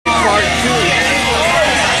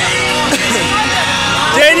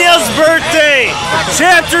Dale's birthday,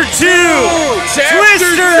 Chapter 2,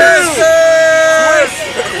 Twisters!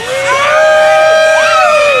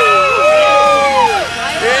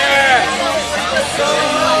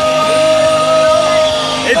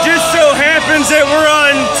 It just so happens that we're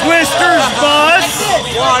on Twister's bus.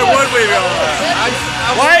 Why would we be on that?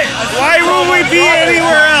 Why would we be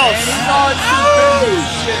anywhere else?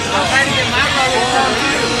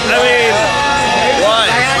 I mean,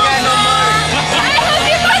 why?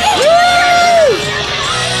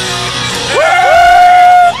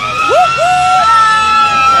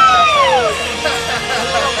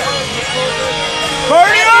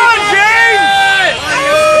 Party on, James!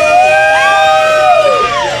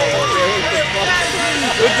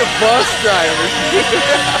 With the bus drivers.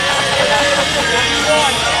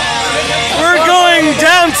 We're going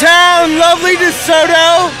downtown, lovely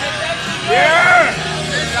DeSoto. Yeah!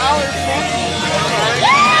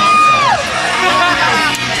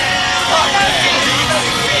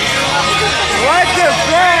 What the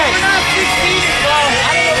frick?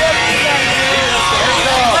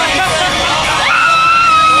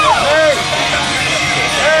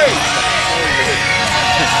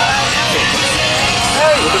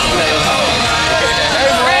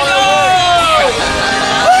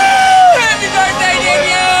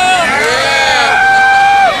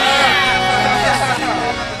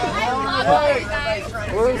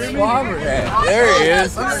 Where's Robert at? There he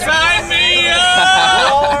is. Sign me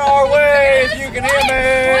up! On our way, if you can hear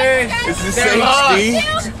me. Is this HD? No,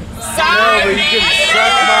 but you can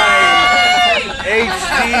suck my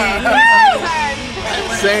HD.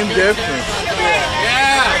 Same difference.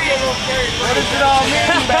 Yeah! What does it all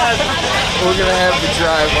mean, Baz? We're gonna have to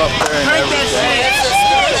drive up there and everything.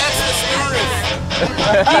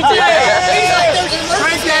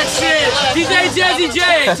 Crank that shit! DJ Jazzy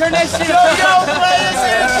J! Turn that shit up! Yo, play this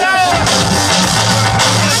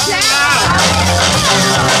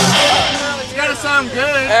It's gotta sound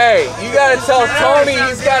good. Hey, you gotta tell Tony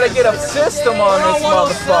he's gotta get a system on this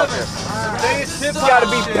motherfucker. He's gotta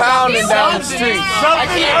be pounding down the street. I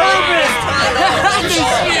can't move it!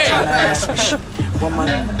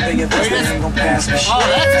 Oh,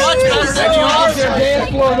 that's much better than you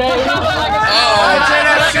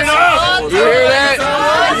You hear that?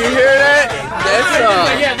 You hear that? That's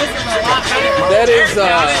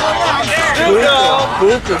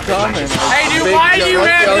Buka coming. Hey dude, why do you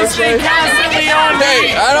have this thing constantly on me?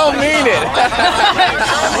 Hey, I don't mean it.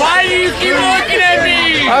 Why do you keep looking at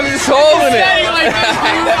me? I'm just holding it.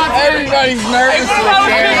 Everybody's nervous with the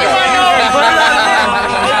camera.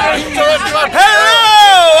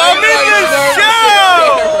 Hello! I'm in the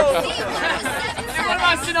show! What am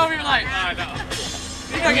I sitting over here like?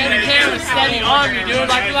 You gotta get the camera steady on me, dude.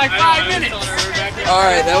 Like for like 5 minutes.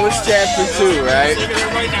 Alright, that was chapter 2, right?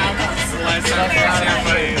 Right now.